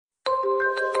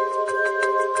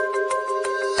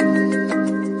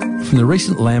From the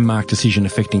recent landmark decision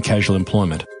affecting casual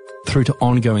employment through to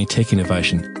ongoing tech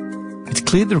innovation, it's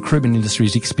clear the recruitment industry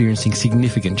is experiencing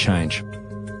significant change.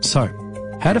 So,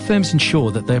 how do firms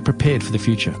ensure that they are prepared for the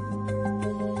future?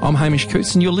 I'm Hamish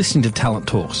Coots and you're listening to Talent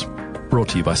Talks, brought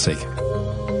to you by Seek.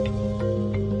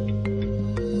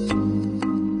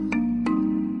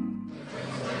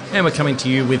 And we're coming to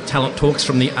you with Talent Talks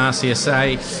from the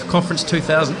RCSA Conference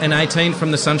 2018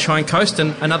 from the Sunshine Coast,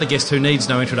 and another guest who needs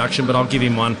no introduction, but I'll give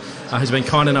him one, who's been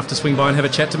kind enough to swing by and have a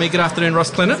chat to me. Good afternoon, Ross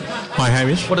Clennett. Hi,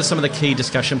 Hamish. What are some of the key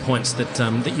discussion points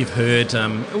that you've heard,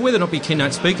 whether or not be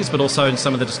keynote speakers, but also in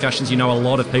some of the discussions? You know a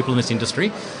lot of people in this industry.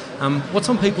 What's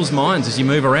on people's minds as you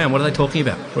move around? What are they talking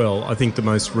about? Well, I think the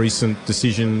most recent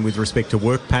decision with respect to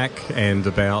WorkPack and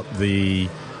about the,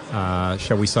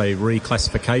 shall we say,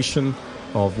 reclassification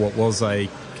of what was a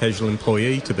casual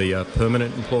employee to be a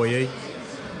permanent employee.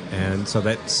 And so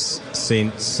that's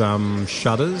sent some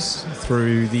shudders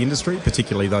through the industry,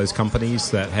 particularly those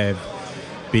companies that have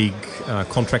big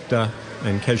contractor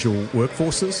and casual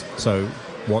workforces. So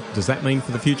what does that mean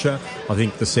for the future? I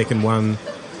think the second one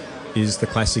is the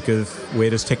classic of where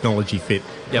does technology fit?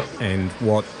 Yep. And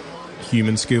what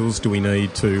human skills do we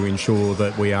need to ensure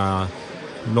that we are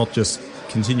not just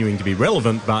continuing to be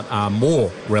relevant, but are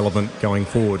more relevant going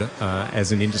forward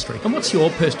as an industry. And what's your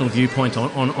personal viewpoint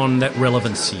on that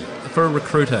relevancy? For a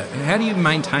recruiter, how do you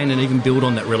maintain and even build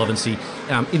on that relevancy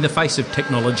in the face of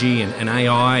technology and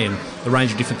AI and the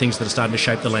range of different things that are starting to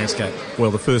shape the landscape?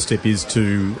 Well, the first step is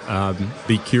to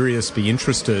be curious, be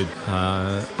interested,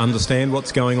 understand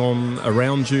what's going on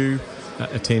around you,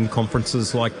 attend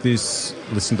conferences like this,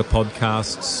 listen to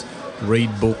podcasts,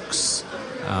 read books,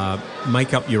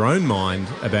 make up your own mind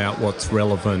about what's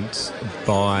relevant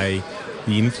by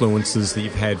the influences that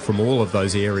you've had from all of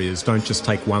those areas. Don't just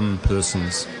take one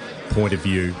person's point of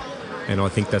view. And I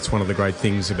think that's one of the great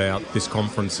things about this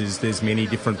conference is there's many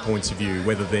different points of view,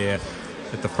 whether they're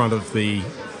at the front of the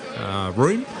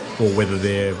room or whether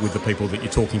they're with the people that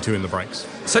you're talking to in the breaks.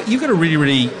 So you've got a really,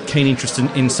 really keen interest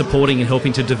in supporting and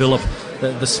helping to develop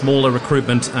the smaller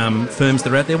recruitment firms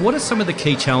that are out there. What are some of the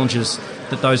key challenges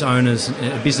that those owners,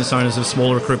 business owners of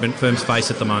smaller recruitment firms face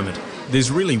at the moment?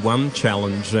 There's really one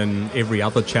challenge, and every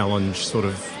other challenge sort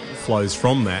of flows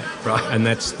from that. Right. And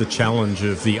that's the challenge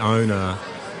of the owner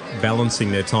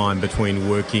balancing their time between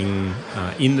working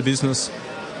in the business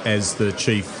as the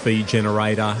chief fee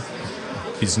generator,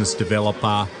 business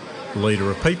developer,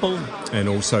 leader of people, and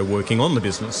also working on the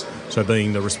business. So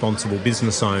being the responsible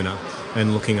business owner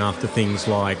and looking after things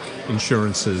like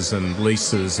insurances and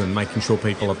leases and making sure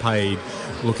people are paid,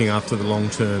 looking after the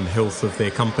long-term health of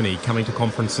their company, coming to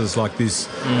conferences like this,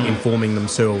 informing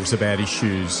themselves about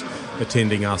issues,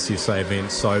 attending RCSA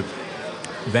events. So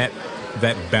that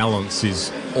balance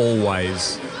is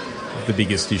always the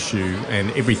biggest issue,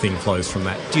 and everything flows from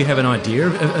that. Do you have an idea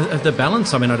of the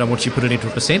balance? I mean, I don't want you to put it into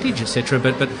a percentage, etc.,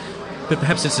 but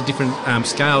perhaps it's a different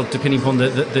scale depending upon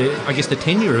the I guess the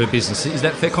tenure of a business. Is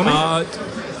that a fair comment?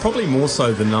 Probably more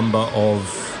so the number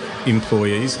of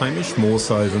employees, Hamish, more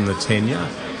so than the tenure.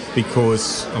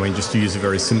 Because, I mean, just to use a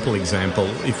very simple example,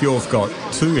 if you've got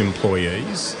 2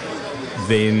 employees,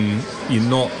 then you're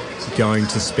not going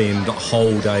to spend a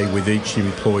whole day with each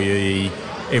employee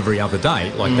every other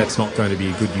day. Like, that's not going to be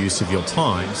a good use of your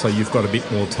time. So you've got a bit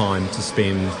more time to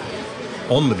spend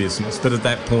on the business. But at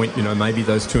that point, you know, maybe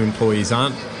those 2 employees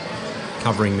aren't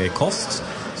covering their costs.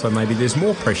 So maybe there's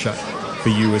more pressure for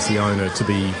you as the owner to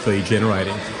be fee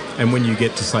generating. And when you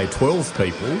get to, say, 12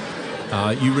 people,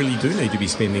 you really do need to be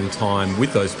spending time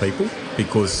with those people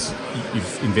because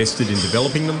you've invested in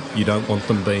developing them. You don't want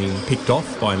them being picked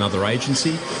off by another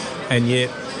agency. And yet,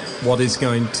 what is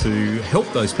going to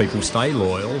help those people stay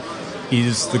loyal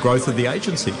is the growth of the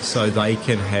agency. So they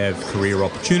can have career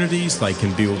opportunities, they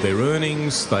can build their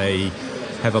earnings, they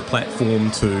have a platform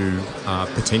to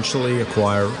potentially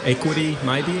acquire equity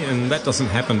maybe, and that doesn't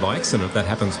happen by accident. That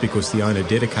happens because the owner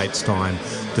dedicates time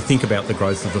to think about the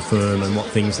growth of the firm and what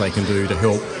things they can do to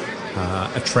help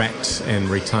attract and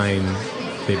retain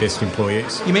their best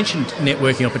employees. You mentioned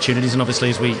networking opportunities, and obviously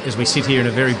as we sit here in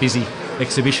a very busy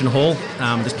exhibition hall,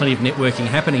 there's plenty of networking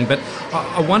happening, but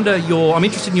I wonder I'm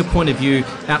interested in your point of view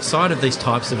outside of these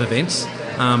types of events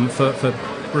for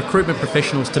recruitment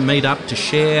professionals to meet up, to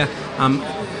share.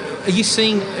 Are you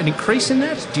seeing an increase in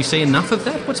that? Do you see enough of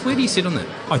that? Where do you sit on that?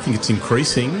 I think it's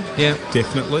increasing. Yeah.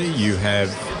 Definitely. You have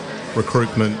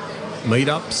recruitment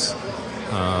meetups,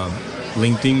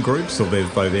 LinkedIn groups,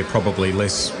 although they're probably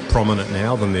less prominent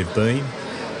now than they've been.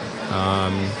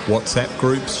 WhatsApp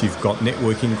groups, you've got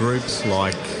networking groups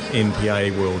like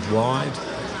NPA Worldwide.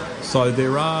 So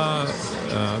there are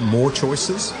more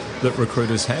choices that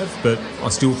recruiters have, but I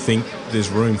still think there's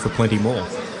room for plenty more.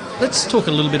 Let's talk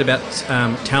a little bit about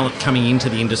talent coming into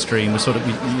the industry, and we're sort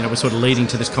of leading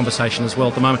to this conversation as well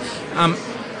at the moment. I'm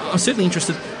certainly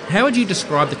interested. How would you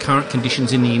describe the current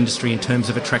conditions in the industry in terms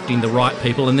of attracting the right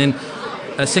people, and then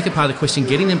a second part of the question,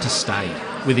 getting them to stay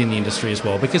within the industry as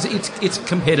well, because it's a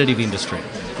competitive industry?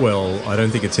 Well, I don't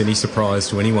think it's any surprise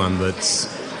to anyone that's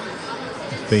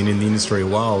been in the industry a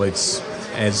while. It's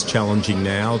as challenging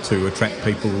now to attract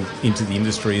people into the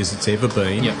industry as it's ever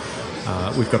been. Yep.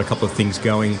 We've got a couple of things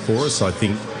going for us. I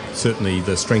think certainly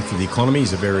the strength of the economy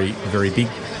is a very, very big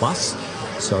plus.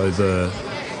 So the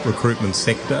recruitment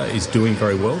sector is doing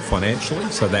very well financially.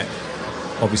 So that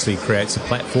obviously creates a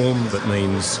platform that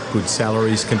means good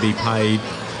salaries can be paid,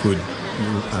 good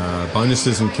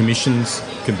bonuses and commissions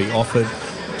can be offered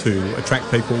to attract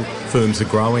people. Firms are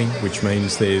growing, which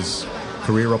means there's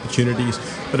career opportunities.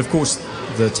 But of course,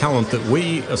 the talent that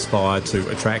we aspire to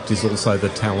attract is also the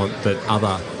talent that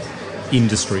other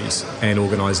industries and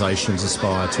organisations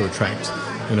aspire to attract.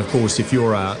 And of course, if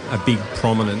you're a big,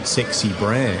 prominent, sexy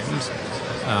brand,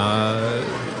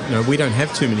 we don't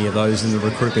have too many of those in the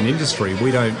recruitment industry.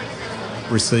 We don't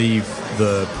receive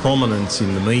the prominence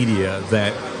in the media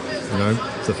that,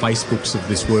 the Facebooks of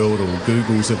this world or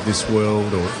Googles of this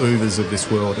world or Ubers of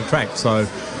this world attract. So,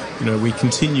 we're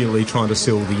continually trying to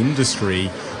sell the industry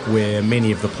where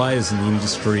many of the players in the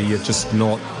industry are just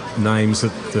not names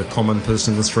that the common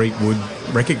person in the street would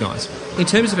recognise. In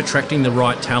terms of attracting the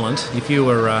right talent, if you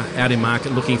were out in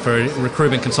market looking for a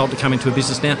recruitment consultant to come into a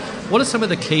business now, what are some of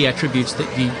the key attributes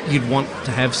that you'd want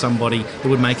to have somebody that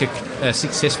would make a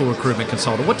successful recruitment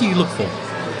consultant? What do you look for?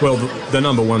 Well, the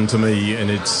number one to me, and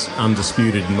it's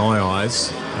undisputed in my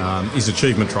eyes, is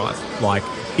achievement drive. Like,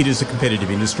 it is a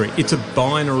competitive industry. It's a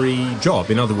binary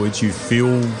job. In other words, you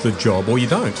fill the job or you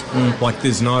don't. Like,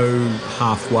 there's no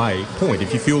halfway point.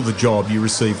 If you fill the job, you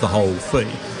receive the whole fee.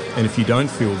 And if you don't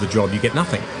fill the job, you get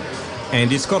nothing.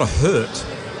 And it's got to hurt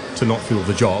to not fill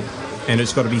the job, and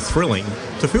it's got to be thrilling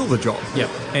to fill the job. Yep.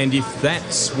 And if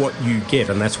that's what you get,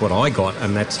 and that's what I got,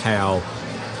 and that's how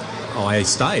I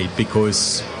stayed,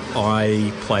 because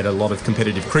I played a lot of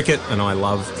competitive cricket and I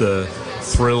loved the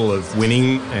thrill of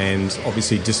winning, and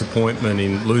obviously disappointment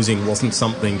in losing wasn't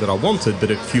something that I wanted,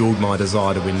 but it fueled my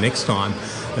desire to win next time.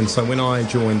 And so when I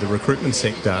joined the recruitment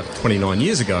sector 29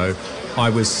 years ago, I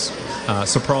was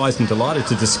surprised and delighted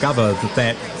to discover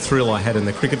that thrill I had in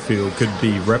the cricket field could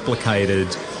be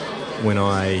replicated when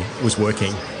I was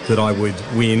working, that I would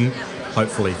win,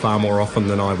 hopefully far more often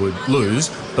than I would lose,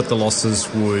 but the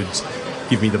losses would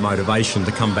give me the motivation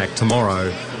to come back tomorrow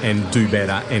and do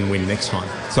better and win next time.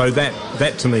 So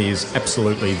that to me is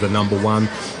absolutely the number one.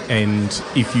 And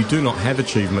if you do not have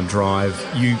achievement drive,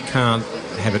 you can't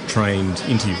have it trained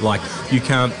into you. Like, you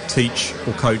can't teach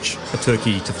or coach a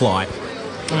turkey to fly.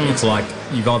 It's like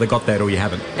you've either got that or you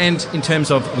haven't. And in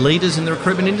terms of leaders in the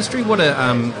recruitment industry, what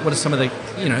are some of the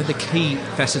the key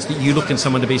facets that you look in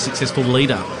someone to be a successful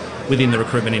leader within the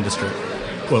recruitment industry?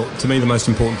 Well, to me, the most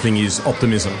important thing is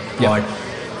optimism. Yep. Like,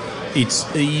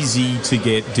 it's easy to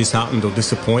get disheartened or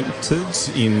disappointed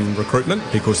in recruitment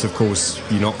because, of course,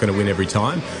 you're not going to win every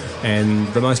time. And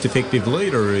the most effective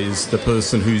leader is the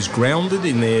person who's grounded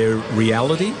in their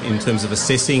reality in terms of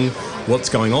assessing what's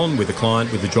going on with the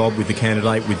client, with the job, with the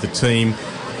candidate, with the team,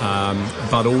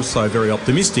 but also very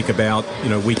optimistic about,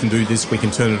 we can do this, we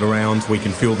can turn it around, we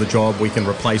can fill the job, we can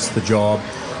replace the job.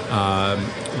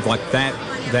 Like that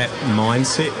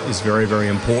mindset is very, very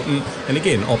important. And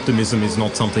again, optimism is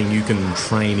not something you can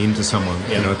train into someone.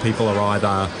 Yeah. People are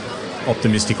either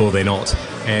optimistic or they're not.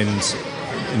 And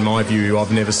in my view,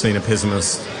 I've never seen a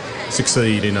pessimist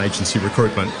succeed in agency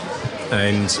recruitment.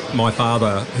 And my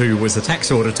father, who was a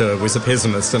tax auditor, was a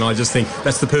pessimist, and I just think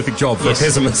that's the perfect job for a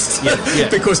pessimist. Yeah.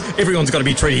 Because everyone's got to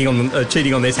be cheating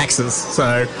on their taxes.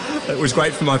 So it was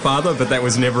great for my father, but that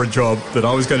was never a job that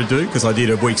I was going to do, because I did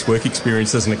a week's work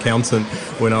experience as an accountant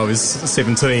when I was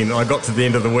 17. I got to the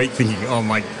end of the week thinking, oh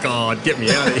my God, get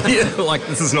me out of here. Like,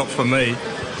 this is not for me.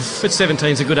 But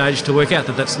 17 is a good age to work out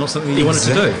that that's not something you wanted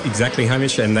to do. Exactly,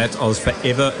 Hamish, and that I was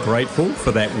forever grateful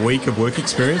for that week of work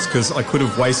experience, because I could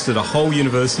have wasted a whole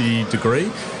university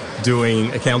degree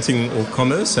doing accounting or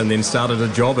commerce and then started a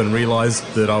job and realised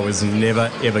that I was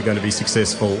never, ever going to be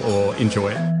successful or enjoy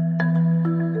it.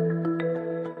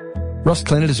 Ross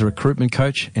Clennett is a recruitment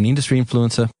coach, an industry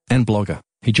influencer and blogger.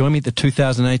 He joined me at the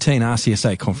 2018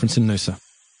 RCSA conference in Noosa.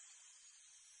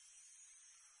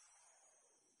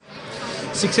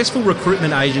 Successful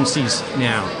recruitment agencies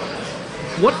now,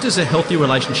 what does a healthy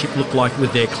relationship look like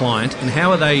with their client, and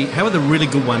how are the really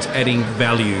good ones adding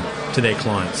value to their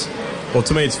clients? Well,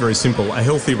 to me, it's very simple. A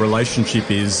healthy relationship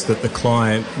is that the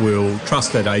client will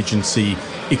trust that agency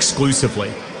exclusively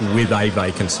with a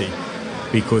vacancy.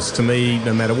 Because to me,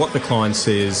 no matter what the client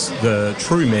says, the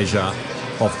true measure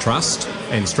of trust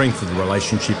and strength of the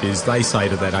relationship is they say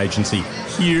to that agency,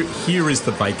 here is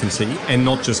the vacancy, and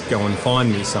not just go and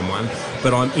find me someone,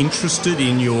 but I'm interested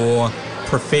in your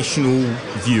professional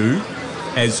view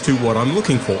as to what I'm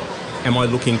looking for. Am I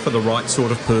looking for the right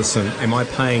sort of person? Am I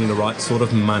paying the right sort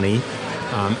of money?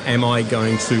 Am I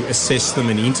going to assess them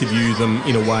and interview them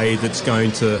in a way that's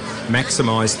going to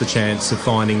maximise the chance of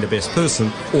finding the best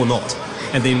person or not?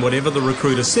 And then whatever the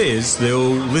recruiter says,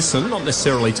 they'll listen, not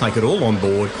necessarily take it all on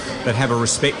board, but have a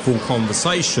respectful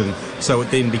conversation, so it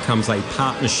then becomes a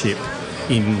partnership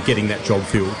in getting that job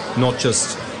filled, not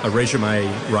just a resume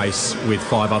race with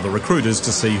 5 other recruiters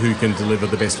to see who can deliver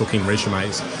the best looking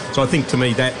resumes. So I think to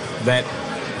me that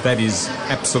is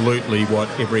absolutely what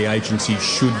every agency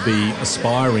should be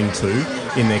aspiring to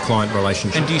in their client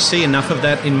relationship. And do you see enough of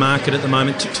that in market at the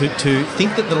moment to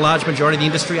think that the large majority of the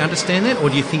industry understand that, or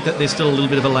do you think that there's still a little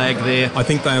bit of a lag there? I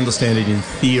think they understand it in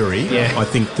theory. Yeah. I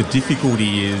think the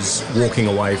difficulty is walking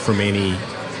away from any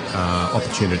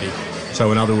opportunity.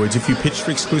 So in other words, if you pitch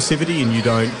for exclusivity and you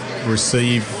don't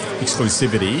receive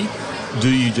exclusivity,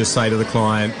 do you just say to the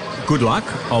client, good luck,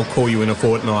 I'll call you in a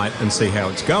fortnight and see how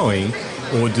it's going?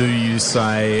 Or do you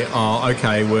say, oh,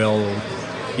 okay, well,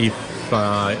 if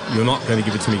you're not going to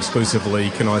give it to me exclusively,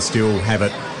 can I still have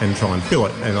it and try and fill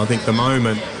it? And I think the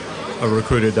moment a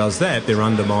recruiter does that, they're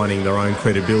undermining their own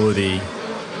credibility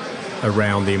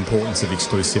around the importance of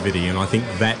exclusivity. And I think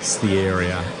that's the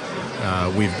area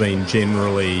we've been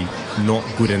generally not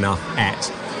good enough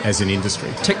at as an industry.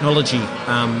 Technology,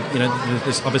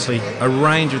 there's obviously a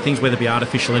range of things, whether it be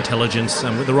artificial intelligence,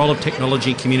 with the role of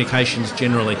technology, communications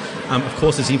generally, of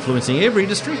course, is influencing every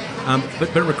industry,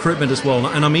 but recruitment as well.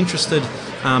 And I'm interested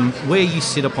where you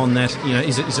sit upon that.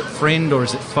 Is it friend or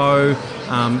is it foe?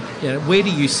 Where do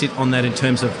you sit on that in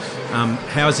terms of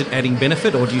how is it adding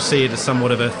benefit, or do you see it as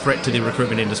somewhat of a threat to the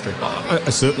recruitment industry? I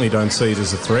certainly don't see it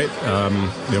as a threat.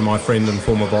 My friend and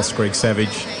former boss Greg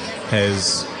Savage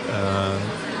has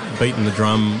beaten the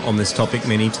drum on this topic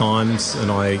many times, and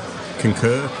I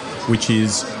concur, which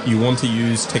is you want to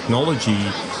use technology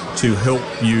to help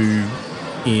you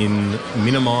in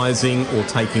minimising or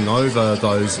taking over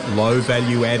those low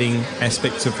value adding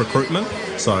aspects of recruitment.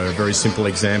 So a very simple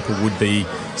example would be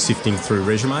sifting through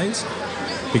resumes,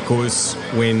 because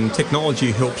when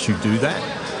technology helps you do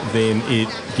that, then it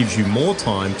gives you more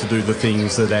time to do the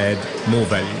things that add more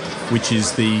value, which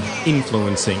is the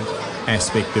influencing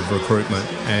aspect of recruitment.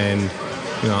 And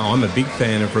I'm a big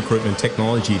fan of recruitment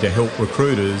technology to help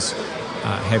recruiters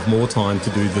have more time to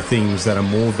do the things that are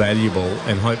more valuable,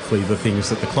 and hopefully the things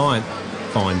that the client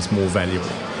finds more valuable.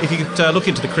 If you could look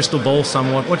into the crystal ball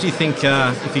somewhat, what do you think,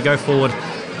 if you go forward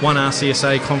one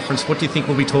RCSA conference, what do you think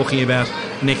we'll be talking about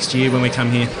next year when we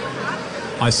come here?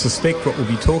 I suspect what we'll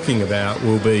be talking about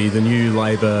will be the new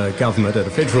Labor government at a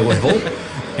federal level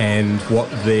and what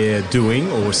they're doing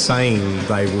or saying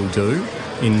they will do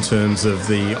in terms of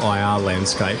the IR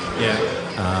landscape. Yeah.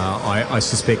 I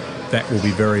suspect that will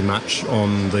be very much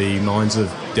on the minds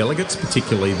of delegates,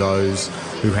 particularly those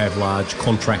who have large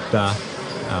contractor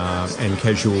and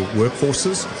casual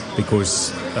workforces,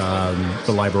 because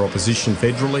the Labor opposition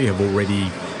federally have already,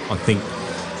 I think,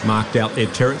 marked out their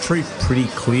territory pretty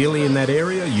clearly in that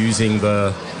area using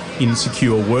the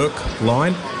insecure work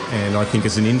line. And I think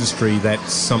as an industry,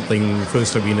 that's something,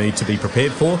 firstly, we need to be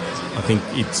prepared for. I think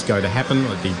it's going to happen.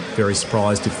 I'd be very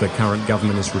surprised if the current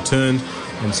government is returned.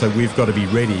 And so we've got to be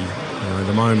ready.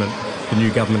 The moment the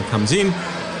new government comes in,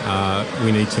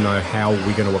 we need to know how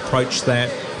we're going to approach that,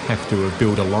 have to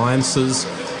build alliances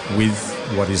with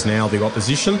what is now the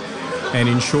opposition, and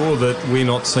ensure that we're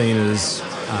not seen as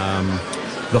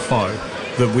the foe,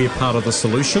 that we're part of the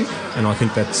solution. And I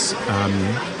think that's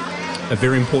a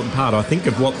very important part, I think,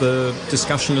 of what the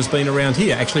discussion has been around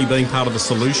here, actually being part of the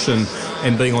solution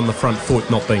and being on the front foot,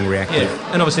 not being reactive.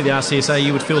 Yeah. And obviously the RCSA,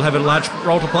 you would feel, have a large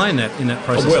role to play in that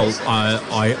process. Well,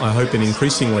 I hope an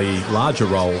increasingly larger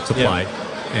role to play.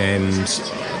 And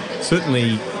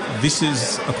certainly this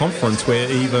is a conference where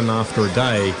even after a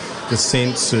day, the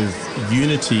sense of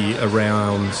unity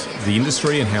around the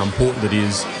industry and how important it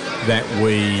is that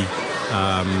we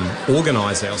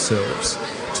organise ourselves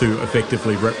to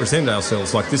effectively represent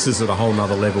ourselves. Like, this is at a whole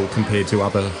nother level compared to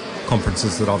other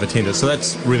conferences that I've attended. So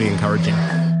that's really encouraging.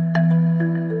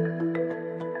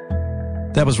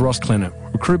 That was Ross Clennett,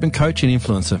 recruitment coach and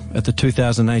influencer at the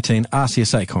 2018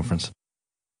 RCSA conference.